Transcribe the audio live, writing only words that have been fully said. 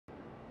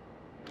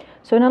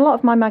So in a lot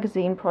of my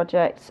magazine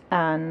projects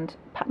and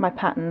my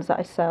patterns that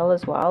I sell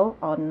as well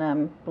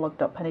on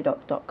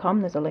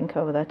blog.pennydoc.com, there's a link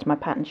over there to my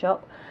pattern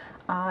shop,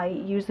 I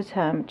use the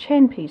term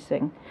chain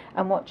piecing.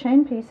 And what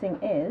chain piecing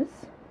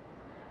is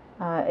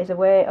a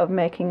way of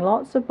making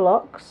lots of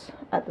blocks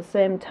at the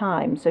same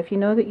time. So if you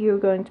know that you're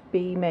going to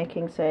be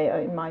making, say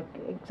in my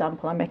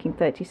example I'm making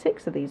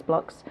 36 of these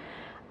blocks,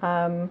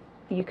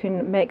 you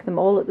can make them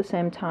all at the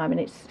same time, and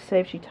it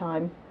saves you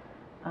time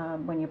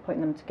when you're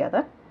putting them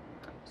together.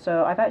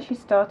 So I've actually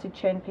started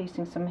chain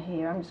piecing some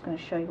here. I'm just going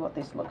to show you what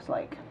this looks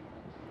like.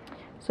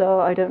 So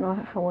I don't know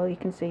how well you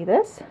can see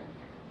this,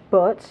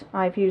 but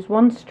I've used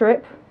one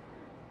strip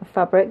of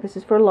fabric. This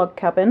is for a log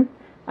cabin,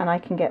 and I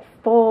can get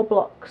 4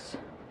 blocks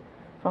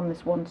from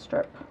this one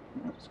strip.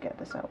 I'll just get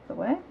this out of the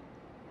way.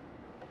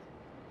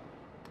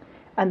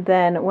 And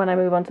then when I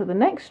move on to the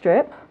next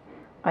strip,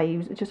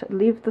 I just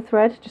leave the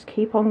thread, just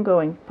keep on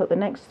going, put the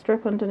next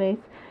strip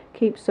underneath,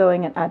 keep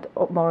sewing and add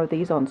up more of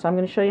these on. So I'm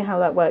going to show you how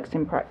that works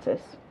in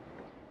practice.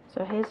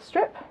 So here's a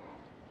strip,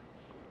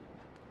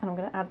 and I'm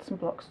going to add some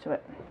blocks to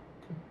it.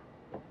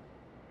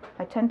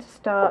 I tend to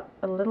start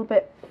a little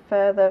bit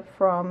further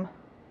from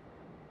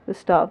the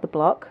start of the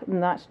block,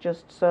 and that's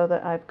just so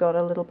that I've got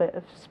a little bit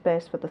of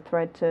space for the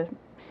thread to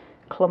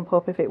clump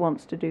up if it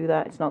wants to do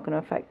that. It's not going to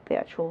affect the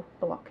actual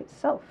block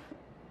itself.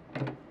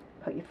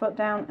 Put your foot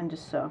down and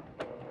just sew.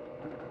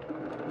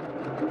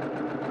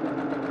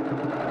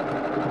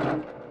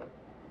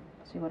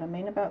 See what I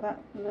mean about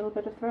that little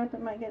bit of thread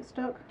that might get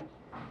stuck?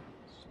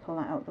 Just pull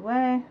that out of the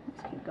way.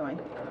 Let's keep going.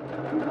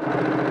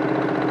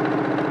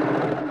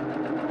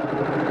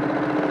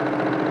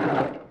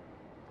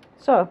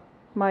 So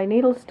my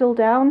needle's still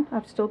down,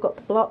 I've still got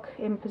the block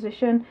in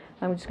position.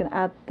 I'm just going to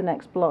add the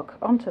next block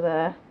onto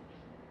there,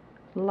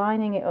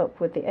 lining it up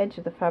with the edge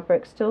of the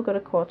fabric, still got a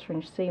 1/4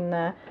 inch seam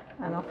there,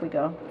 and off we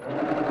go.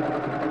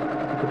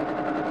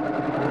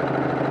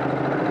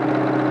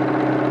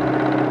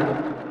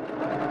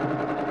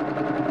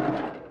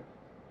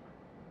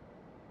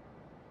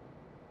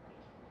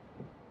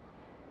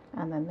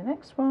 And then the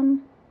next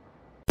one.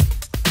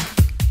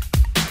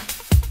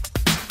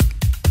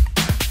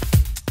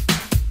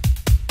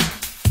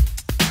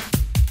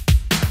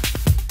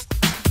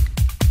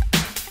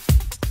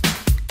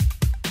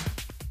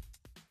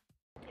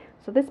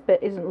 So this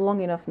bit isn't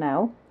long enough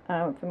now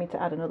for me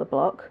to add another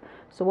block.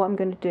 So what I'm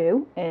going to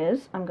do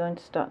is I'm going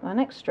to start my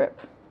next strip.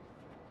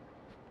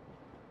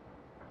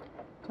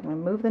 So I'm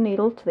going to move the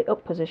needle to the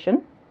up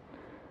position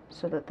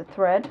so that the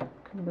thread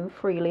can move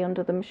freely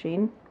under the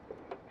machine.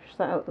 Push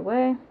that out of the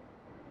way.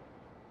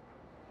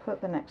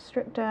 Put the next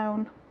strip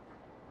down,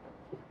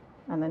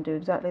 and then do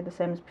exactly the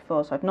same as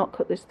before. So I've not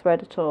cut this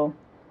thread at all.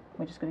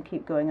 We're just going to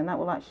keep going, and that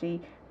will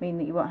actually mean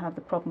that you won't have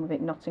the problem of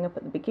it knotting up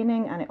at the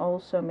beginning, and it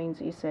also means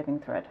that you're saving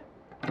thread.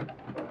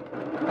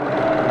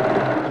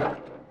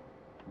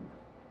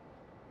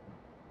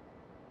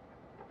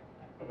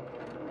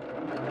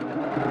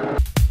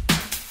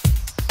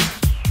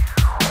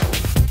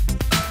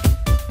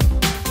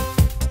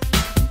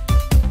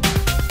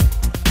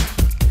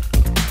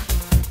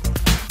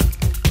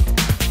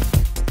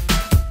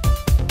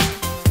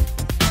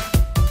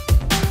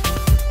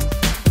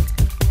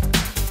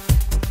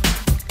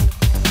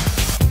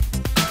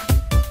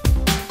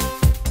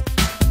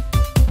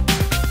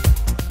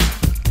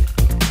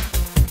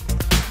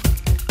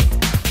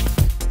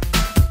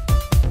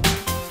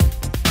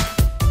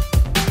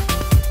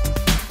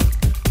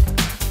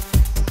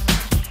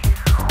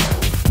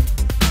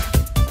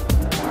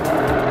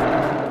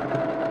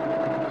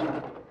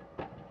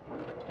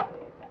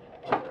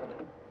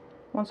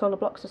 Once all the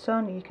blocks are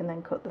sewn, you can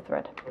then cut the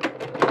thread.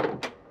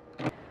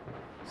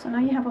 So now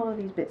you have all of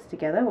these bits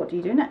together, what do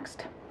you do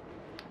next?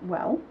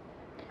 Well,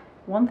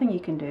 one thing you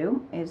can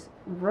do is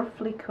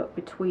roughly cut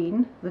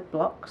between the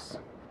blocks.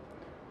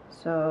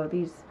 So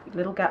these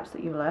little gaps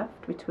that you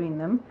left between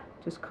them,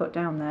 just cut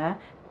down there,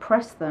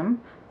 press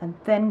them and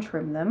then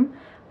trim them.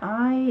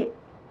 I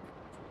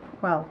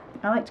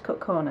like to cut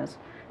corners.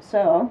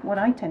 So what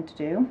I tend to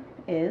do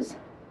is,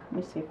 let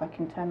me see if I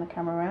can turn the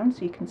camera around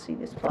so you can see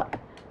this flap.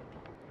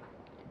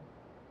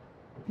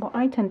 What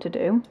I tend to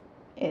do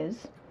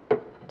is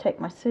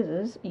take my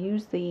scissors,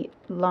 use the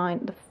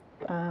line,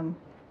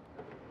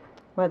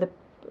 where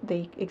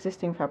the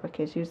existing fabric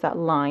is, use that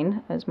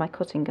line as my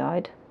cutting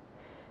guide,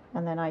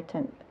 and then I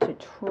tend to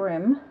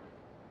trim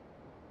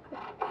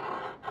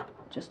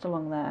just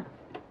along there.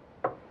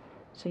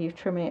 So you're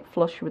trimming it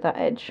flush with that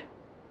edge,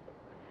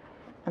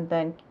 and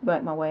then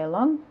work my way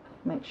along,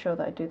 make sure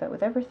that I do that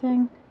with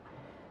everything,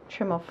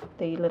 trim off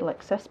the little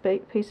excess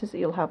pieces that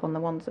you'll have on the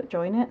ones that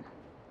join it,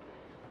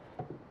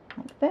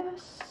 like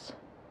this,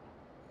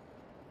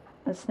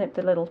 and snip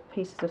the little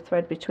pieces of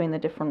thread between the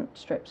different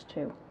strips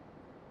too.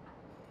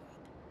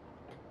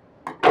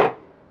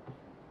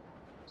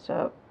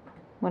 So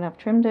when I've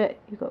trimmed it,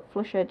 you've got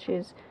flush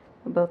edges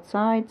on both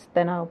sides,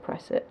 then I'll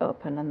press it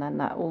open, and then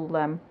that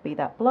will be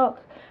that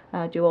block.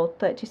 Do all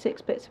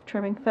 36 bits of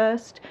trimming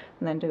first,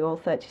 and then do all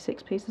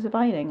 36 pieces of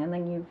ironing, and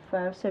then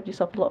you've saved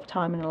yourself a lot of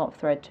time and a lot of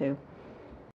thread too.